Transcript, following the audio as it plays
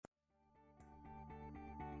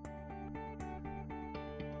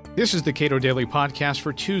This is the Cato Daily Podcast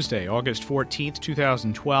for Tuesday, August 14th,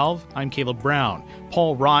 2012. I'm Caleb Brown.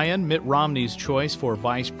 Paul Ryan, Mitt Romney's choice for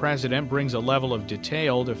vice president, brings a level of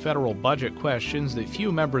detail to federal budget questions that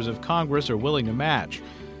few members of Congress are willing to match.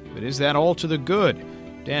 But is that all to the good?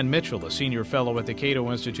 Dan Mitchell, a senior fellow at the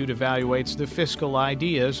Cato Institute, evaluates the fiscal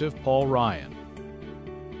ideas of Paul Ryan.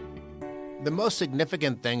 The most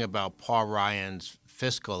significant thing about Paul Ryan's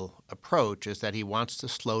fiscal approach is that he wants to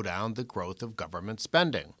slow down the growth of government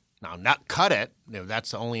spending. Now, not cut it.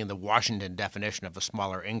 That's only in the Washington definition of a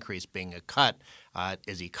smaller increase being a cut.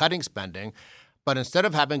 Is he cutting spending? But instead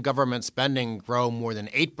of having government spending grow more than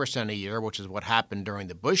 8% a year, which is what happened during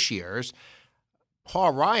the Bush years,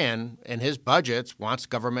 Paul Ryan, in his budgets, wants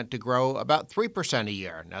government to grow about 3% a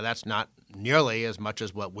year. Now, that's not nearly as much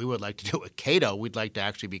as what we would like to do at Cato. We'd like to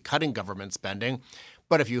actually be cutting government spending.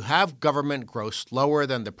 But if you have government grow slower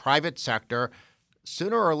than the private sector,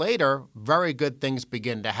 sooner or later, very good things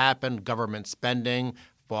begin to happen. Government spending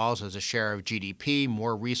falls as a share of GDP.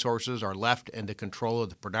 More resources are left in the control of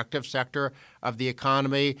the productive sector of the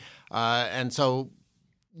economy. And so,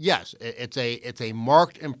 yes, it's a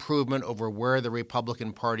marked improvement over where the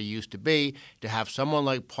Republican Party used to be, to have someone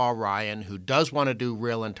like Paul Ryan, who does want to do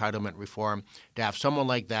real entitlement reform, to have someone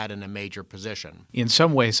like that in a major position. In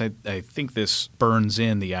some ways, I think this burns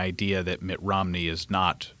in the idea that Mitt Romney is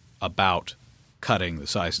not about cutting the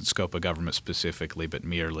size and scope of government specifically, but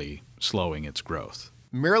merely slowing its growth.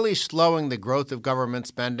 Merely slowing the growth of government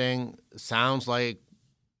spending sounds like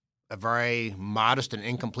a very modest and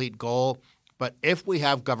incomplete goal. But if we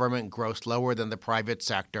have government grow slower than the private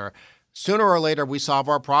sector, sooner or later we solve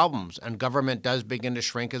our problems and government does begin to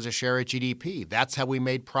shrink as a share of GDP. That's how we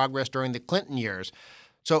made progress during the Clinton years.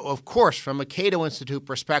 So, of course, from a Cato Institute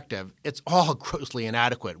perspective, it's all grossly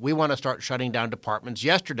inadequate. We want to start shutting down departments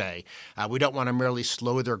yesterday. We don't want to merely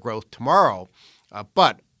slow their growth tomorrow.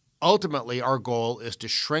 But ultimately, our goal is to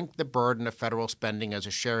shrink the burden of federal spending as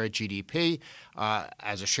a share of GDP,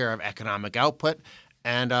 as a share of economic output.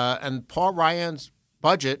 And Paul Ryan's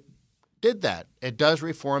budget did that. It does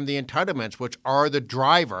reform the entitlements, which are the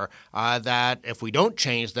driver that if we don't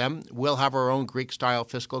change them, we'll have our own Greek-style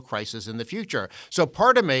fiscal crisis in the future. So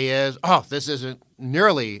part of me is, this isn't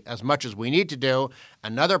nearly as much as we need to do.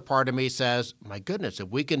 Another part of me says, my goodness, if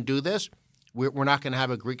we can do this, we're not going to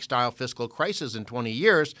have a Greek-style fiscal crisis in 20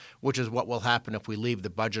 years, which is what will happen if we leave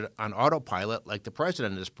the budget on autopilot like the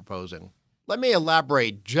president is proposing. Let me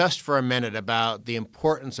elaborate just for a minute about the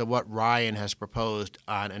importance of what Ryan has proposed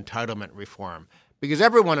on entitlement reform. Because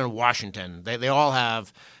everyone in Washington, they all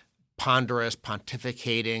have ponderous,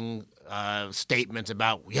 pontificating statements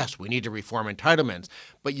about, yes, we need to reform entitlements.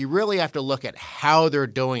 But you really have to look at how they're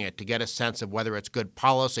doing it to get a sense of whether it's good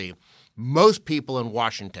policy. Most people in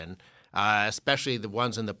Washington, especially the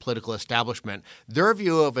ones in the political establishment, their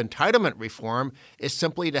view of entitlement reform is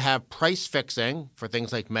simply to have price fixing for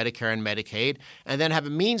things like Medicare and Medicaid, and then have a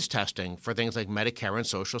means testing for things like Medicare and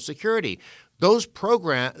Social Security. Those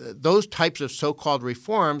types of so-called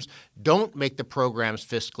reforms don't make the programs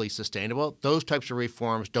fiscally sustainable. Those types of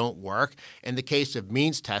reforms don't work. In the case of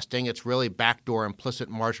means testing, it's really backdoor implicit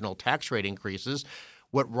marginal tax rate increases.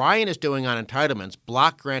 What Ryan is doing on entitlements,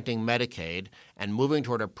 block granting Medicaid and moving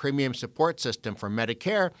toward a premium support system for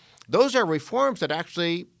Medicare, those are reforms that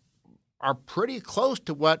actually are pretty close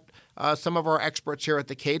to what some of our experts here at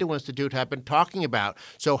the Cato Institute have been talking about.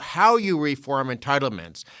 So how you reform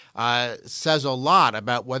entitlements says a lot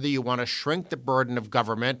about whether you want to shrink the burden of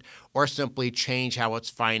government or simply change how it's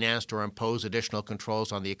financed or impose additional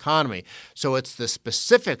controls on the economy. So it's the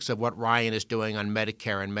specifics of what Ryan is doing on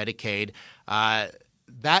Medicare and Medicaid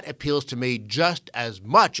that appeals to me just as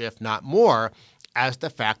much, if not more, as the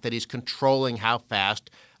fact that he's controlling how fast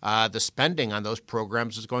the spending on those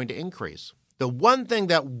programs is going to increase. The one thing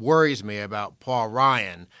that worries me about Paul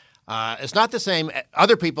Ryan is not the same.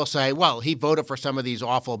 Other people say, well, he voted for some of these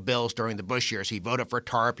awful bills during the Bush years. He voted for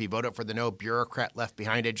TARP. He voted for the No Bureaucrat Left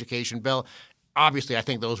Behind education bill. Obviously, I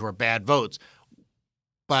think those were bad votes.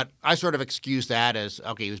 But I sort of excuse that as,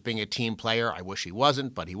 okay, he was being a team player. I wish he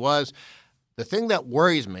wasn't, but he was. The thing that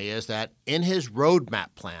worries me is that in his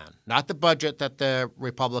roadmap plan, not the budget that the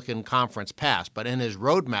Republican conference passed, but in his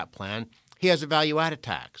roadmap plan, he has a value-added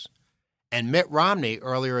tax. And Mitt Romney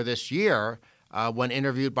earlier this year, when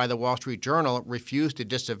interviewed by the Wall Street Journal, refused to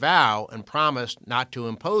disavow and promised not to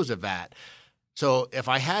impose a VAT. So if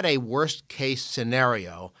I had a worst-case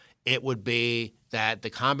scenario, it would be that the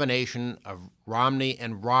combination of Romney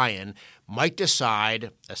and Ryan might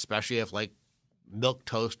decide, especially if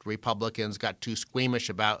milquetoast Republicans got too squeamish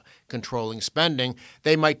about controlling spending,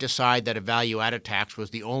 they might decide that a value-added tax was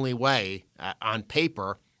the only way on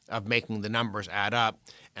paper of making the numbers add up.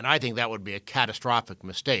 And I think that would be a catastrophic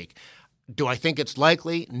mistake. Do I think it's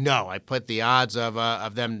likely? No. I put the odds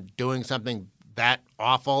of them doing something that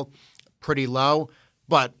awful pretty low.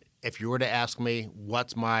 But if you were to ask me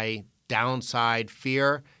what's my downside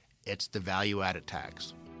fear, it's the value-added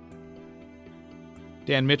tax.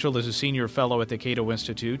 Dan Mitchell is a senior fellow at the Cato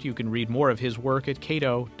Institute. You can read more of his work at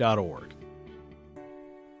cato.org.